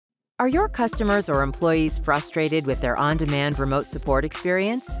Are your customers or employees frustrated with their on-demand remote support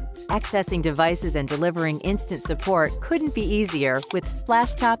experience? Accessing devices and delivering instant support couldn't be easier with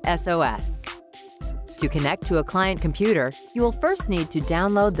Splashtop SOS. To connect to a client computer, you will first need to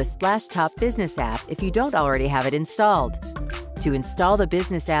download the Splashtop Business app if you don't already have it installed. To install the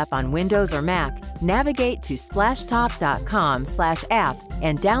Business app on Windows or Mac, navigate to splashtop.com/app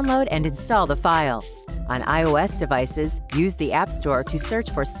and download and install the file. On iOS devices, use the App Store to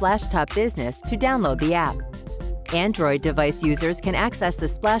search for Splashtop Business to download the app. Android device users can access the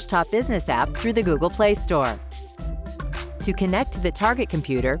Splashtop Business app through the Google Play Store. To connect to the target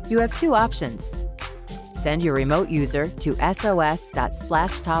computer, you have two options. Send your remote user to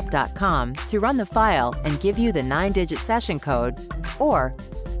sos.splashtop.com to run the file and give you the 9-digit session code, or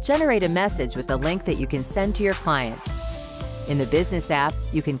generate a message with the link that you can send to your client. In the Business app,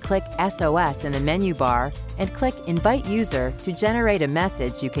 you can click SOS in the menu bar and click Invite User to generate a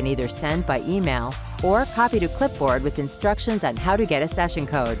message you can either send by email or copy to clipboard with instructions on how to get a session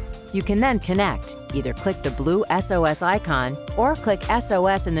code. You can then connect. Either click the blue SOS icon or click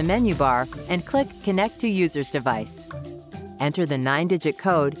SOS in the menu bar and click Connect to User's device. Enter the 9-digit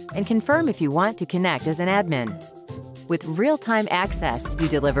code and confirm if you want to connect as an admin. With real-time access, you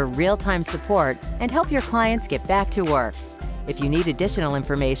deliver real-time support and help your clients get back to work. If you need additional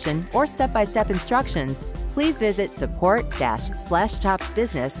information or step-by-step instructions, please visit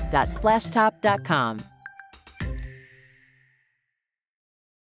support-splashtopbusiness.splashtop.com.